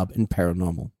 macabre, and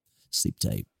paranormal. Sleep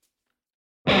tight.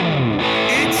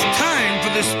 It's time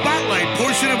for the spotlight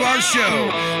portion of our show,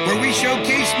 where we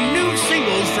showcase new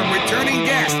singles from returning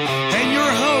guests. And your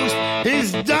host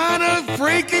is Donna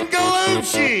freaking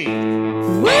Gallucci.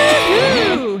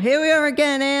 Woohoo! Here we are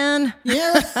again, Ann.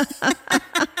 Yeah.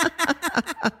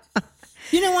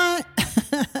 You know what?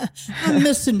 I'm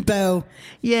missing Bo.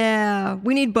 Yeah,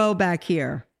 we need Bo back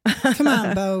here. Come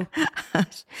on, Bo.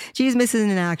 She's missing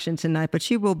in action tonight, but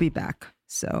she will be back.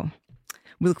 So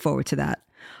we look forward to that.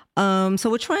 So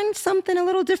we're trying something a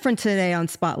little different today on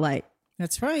Spotlight.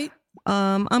 That's right.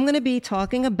 I'm going to be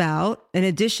talking about, in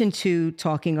addition to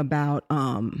talking about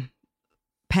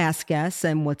past guests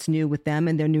and what's new with them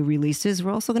and their new releases,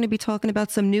 we're also going to be talking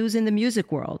about some news in the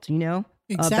music world, you know?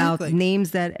 Exactly. About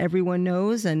names that everyone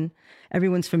knows and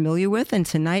everyone's familiar with. And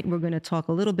tonight we're going to talk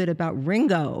a little bit about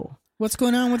Ringo. What's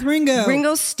going on with Ringo?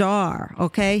 Ringo Starr,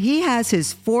 okay? He has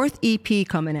his 4th EP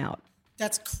coming out.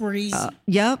 That's crazy.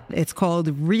 Yep. It's called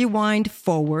Rewind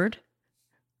Forward.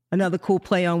 Another cool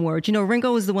play on words. You know,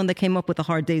 Ringo is the one that came up with A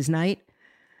Hard Day's Night.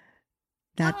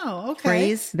 That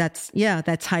phrase,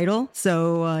 that title.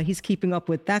 So he's keeping up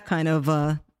with that kind of,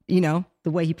 the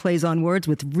way he plays on words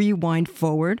with Rewind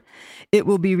Forward. It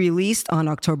will be released on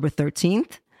October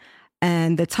 13th.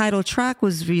 And the title track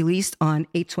was released on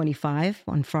 8/25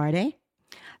 on Friday.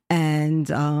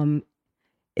 And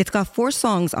it's got 4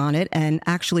 songs on it. And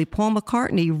actually, Paul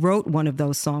McCartney wrote one of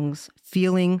those songs,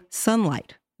 Feeling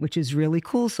Sunlight, which is really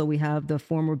cool. So we have the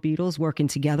former Beatles working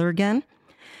together again.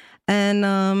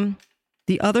 And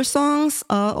the other songs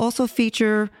also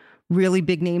feature really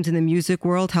big names in the music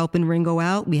world helping Ringo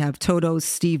out. We have Toto's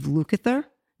Steve Lukather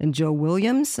and Joe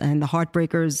Williams, and the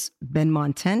Heartbreakers' Ben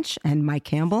Montench and Mike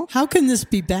Campbell. How can this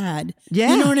be bad?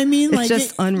 Yeah. You know what I mean? It's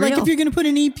just unreal. Like if you're going to put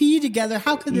an EP together,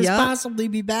 how could this possibly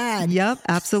be bad? Yep,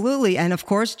 absolutely. And of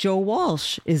course, Joe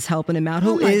Walsh is helping him out,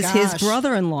 who is his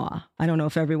brother-in-law. I don't know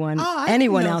if anyone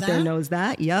out there knows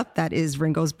that. Yep, that is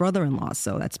Ringo's brother-in-law.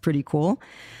 So that's pretty cool.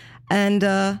 And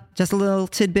just a little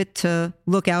tidbit to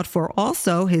look out for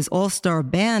also, his all-star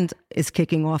band is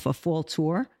kicking off a fall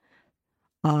tour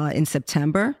in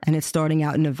September, and it's starting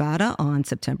out in Nevada on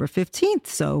September 15th.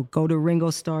 So go to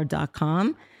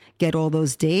ringostar.com, get all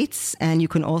those dates, and you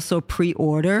can also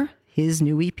pre-order his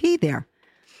new EP there.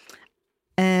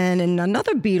 And in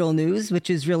another Beatle news, which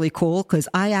is really cool, because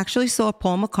I actually saw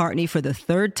Paul McCartney for the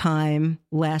 3rd time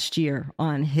last year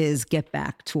on his Get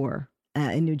Back tour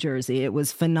in New Jersey. It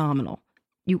was phenomenal.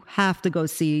 You have to go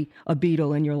see a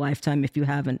Beatle in your lifetime if you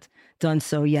haven't done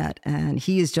so yet. And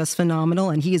he is just phenomenal.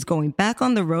 And he is going back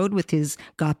on the road with his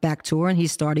Got Back tour, and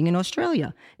he's starting in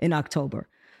Australia in October.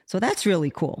 So that's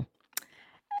really cool.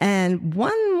 And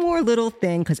one more little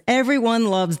thing, because everyone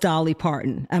loves Dolly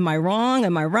Parton. Am I wrong?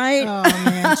 Am I right? Oh,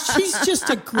 man. She's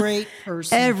just a great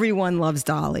person. Everyone loves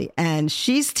Dolly. And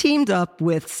she's teamed up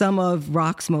with some of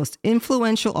rock's most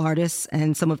influential artists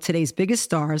and some of today's biggest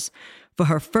stars for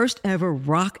her first ever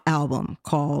rock album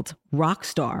called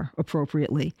Rockstar,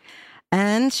 appropriately.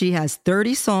 And she has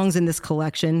 30 songs in this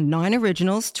collection, 9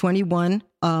 originals, 21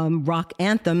 rock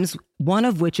anthems, one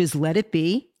of which is Let It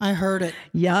Be. I heard it.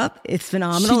 Yep, it's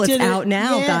phenomenal. It's out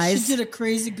now, guys. She did a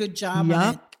crazy good job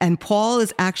on it. And Paul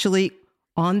is actually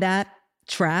on that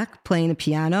track playing the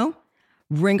piano.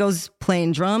 Ringo's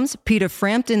playing drums. Peter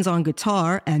Frampton's on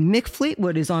guitar. And Mick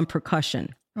Fleetwood is on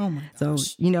percussion. Oh, my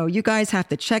gosh. So, you guys have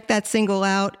to check that single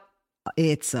out.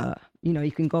 It's,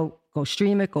 you can go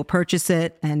stream it, go purchase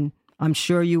it, and I'm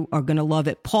sure you are going to love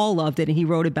it. Paul loved it, and he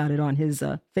wrote about it on his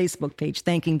Facebook page,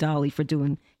 thanking Dolly for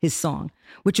doing his song,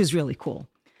 which is really cool.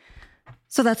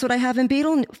 So that's what I have in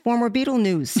former Beatle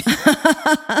news.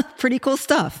 Pretty cool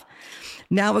stuff.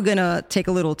 Now we're going to take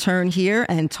a little turn here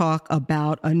and talk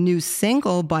about a new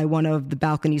single by one of the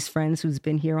Balcony's friends who's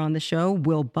been here on the show,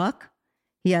 Will Buck.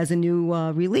 He has a new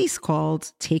release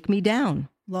called Take Me Down.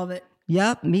 Love it.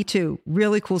 Yep, me too.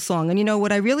 Really cool song. And you know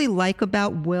what I really like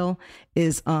about Will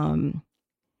is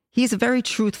he's a very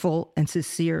truthful and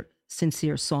sincere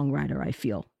songwriter, I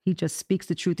feel. He just speaks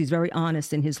the truth. He's very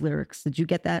honest in his lyrics. Did you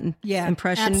get that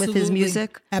impression absolutely. with his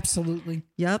music? Absolutely.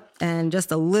 Yep. And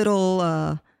just a little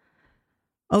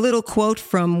quote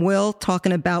from Will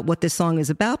talking about what this song is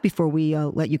about before we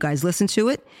let you guys listen to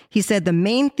it. He said, "The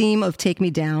main theme of Take Me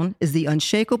Down is the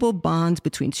unshakable bond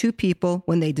between two people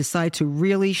when they decide to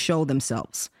really show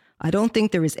themselves. I don't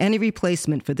think there is any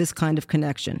replacement for this kind of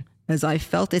connection, as I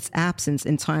felt its absence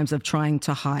in times of trying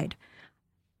to hide."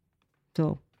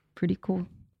 So, pretty cool.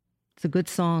 It's a good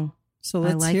song. So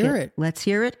let's hear it. Let's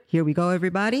hear it. Here we go,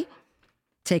 everybody.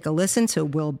 Take a listen to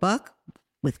Will Buck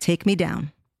with Take Me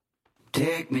Down.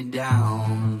 Take me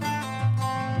down.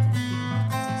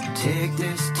 Take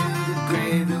this to the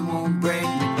grave, it won't break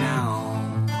me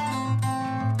down.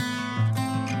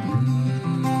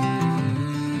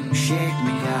 Shake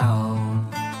me out.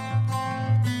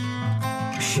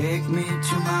 Shake me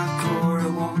to my core,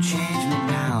 it won't change me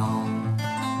now.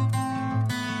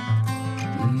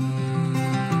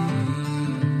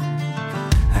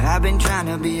 I've been trying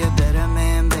to be a better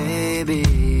man, baby.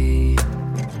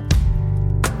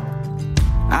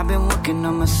 I've been working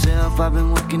on myself, I've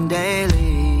been working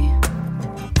daily.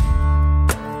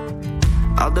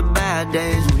 All the bad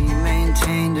days we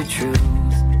maintain the truth,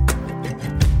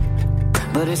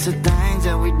 but it's the things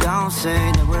that we don't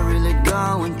say that we're really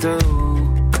going through.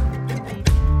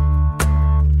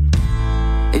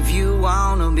 If you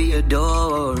wanna be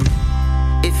adored,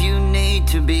 if you need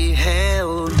to be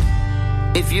held,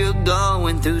 if you're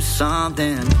going through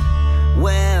something,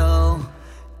 well,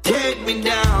 take me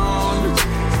down.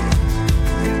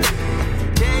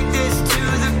 Take this to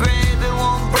the grave, it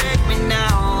won't break me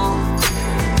now.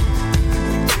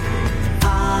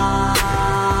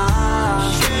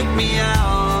 Shake me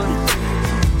out.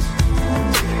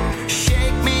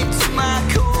 Shake me to my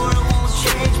core, it won't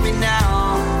change me now.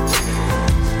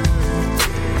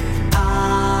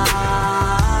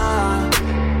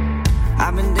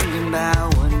 I've been thinking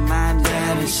about what my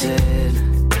daddy said.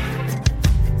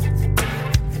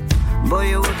 Boy,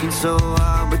 you're working so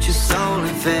hard, but your soul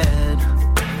ain't fed.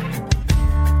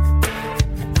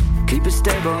 Keep it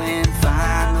stable and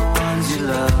find the ones you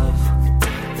love.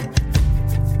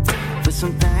 But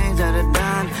some things that are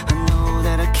done, I know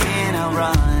that I can't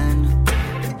outrun.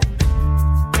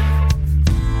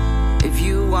 If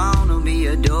you wanna be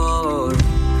adored,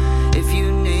 if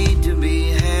you need to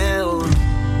be held,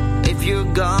 if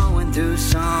you're going through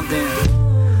something,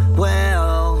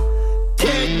 well,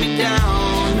 take me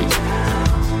down.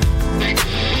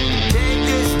 Take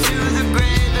this to the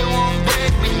grave, it won't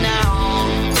break me now.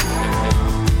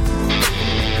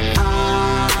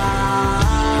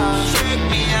 Shake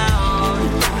me out.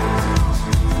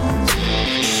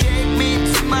 Shake me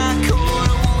to my core,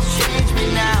 it won't change me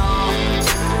now.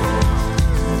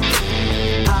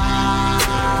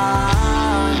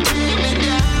 Take me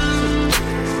down.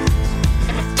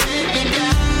 Take me down. Take me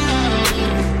down.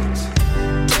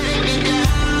 Take me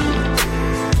down.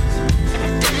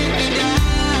 Take me down. Take me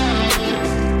down.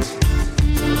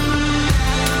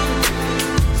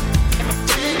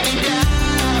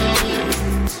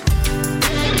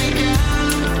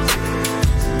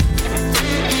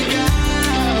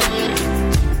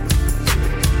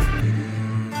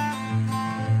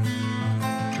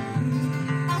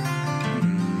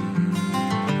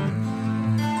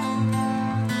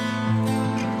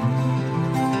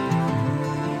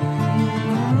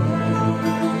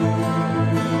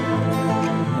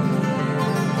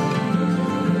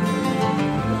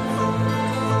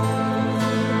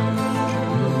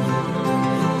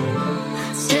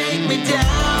 Take me down. Take me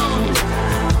down.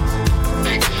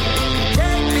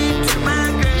 Take me to my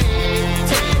grave.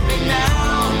 Take me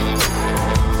down.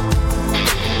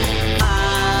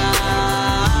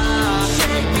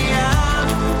 Shake me out.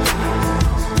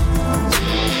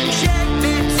 Shake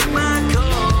me to my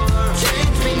core.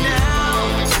 Change me now.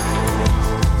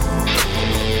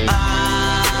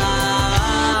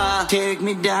 Take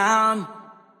me down.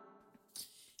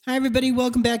 Hi, everybody.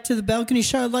 Welcome back to The Balcony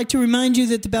Show. I'd like to remind you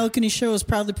that The Balcony Show is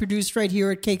proudly produced right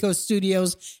here at Keiko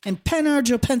Studios in Pen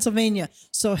Argyl, Pennsylvania.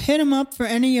 So hit them up for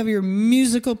any of your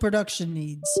musical production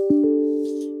needs.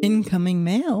 Incoming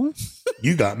mail.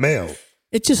 You got mail.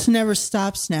 It just never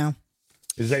stops now.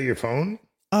 Is that your phone?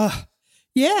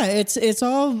 Yeah, it's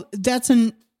all, that's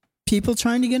in people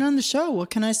trying to get on the show. What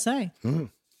can I say?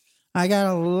 I got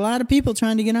a lot of people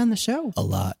trying to get on the show. A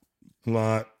lot.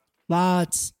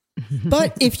 Lots.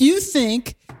 But if you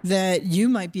think that you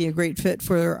might be a great fit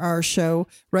for our show,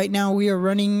 right now we are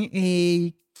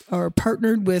running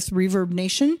partnered with Reverb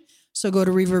Nation. So go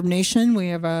to Reverb Nation. We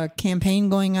have a campaign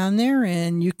going on there,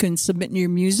 and you can submit your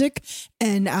music,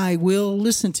 and I will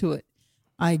listen to it.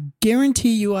 I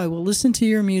guarantee you I will listen to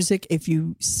your music if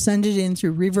you send it in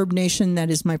through Reverb Nation. That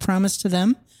is my promise to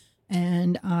them.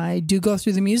 And I do go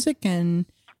through the music, and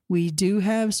we do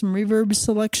have some reverb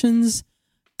selections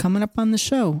coming up on the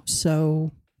show.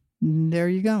 So there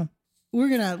you go. We're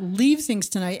going to leave things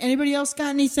tonight. Anybody else got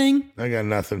anything? I got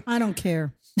nothing. I don't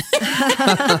care.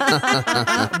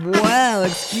 Well,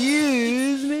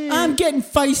 excuse me. I'm getting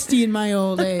feisty in my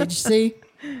old age, see?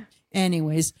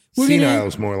 Anyways.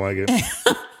 Senile's more like it.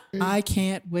 I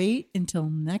can't wait until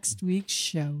next week's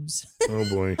shows. Oh,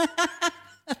 boy.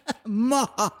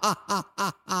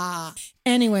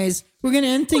 Anyways, we're going to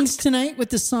end things tonight with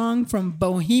the song from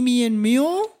Bohemian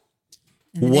Mule.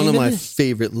 One of my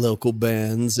favorite local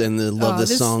bands, and I love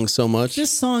this song so much.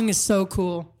 This song is so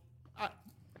cool.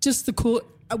 Just the cool.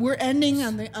 We're ending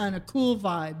on a cool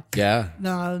vibe. Yeah.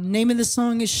 The name of the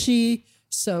song is She.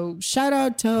 So shout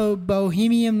out to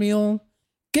Bohemian Mule.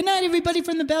 Good night, everybody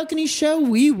from the Balcony Show.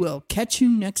 We will catch you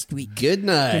next week. Good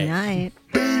night. Good night.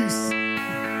 Peace.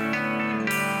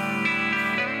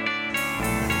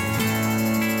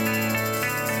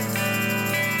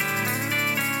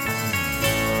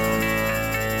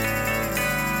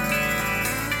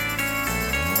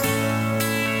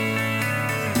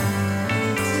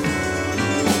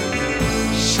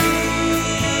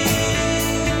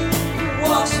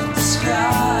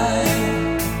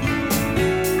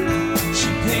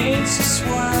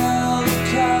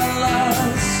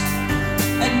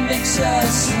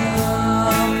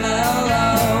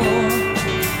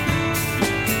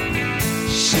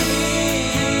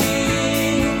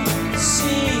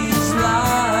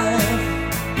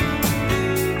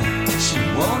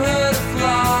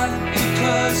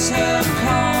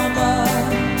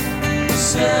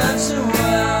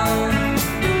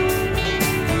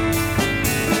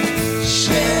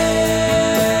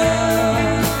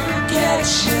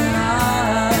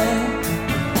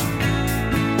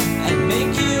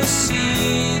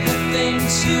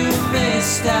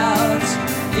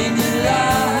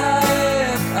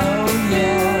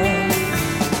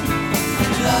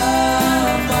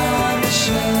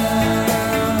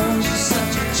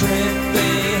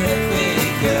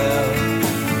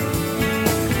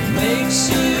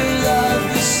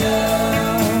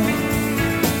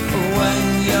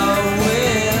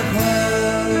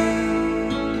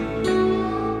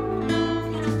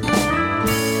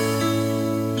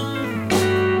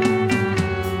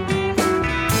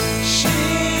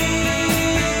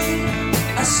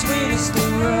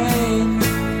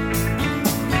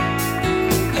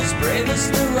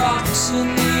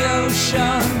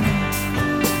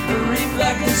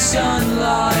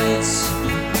 Sunlight.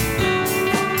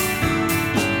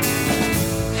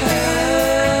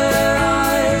 Her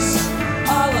eyes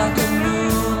are like a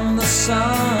moon, the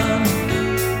sun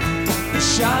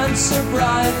shines so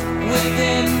bright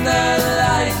within the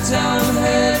light. Don't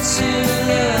hurt to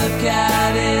look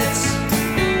at it.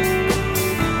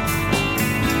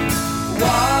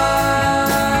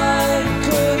 Why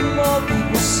couldn't more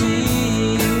people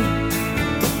see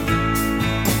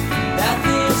that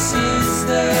this is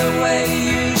the way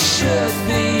you should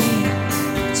be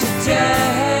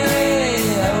today?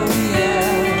 Oh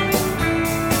yeah.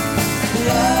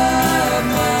 Love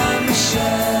my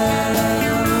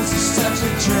Michelle, she's such a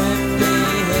trippy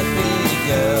hippie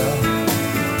girl.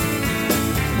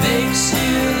 Makes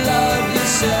you love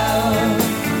yourself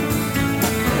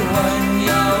when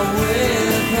you're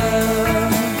with her.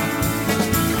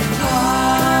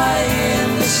 High in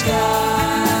the sky,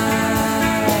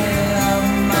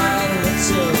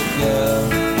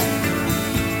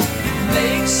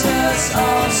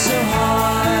 also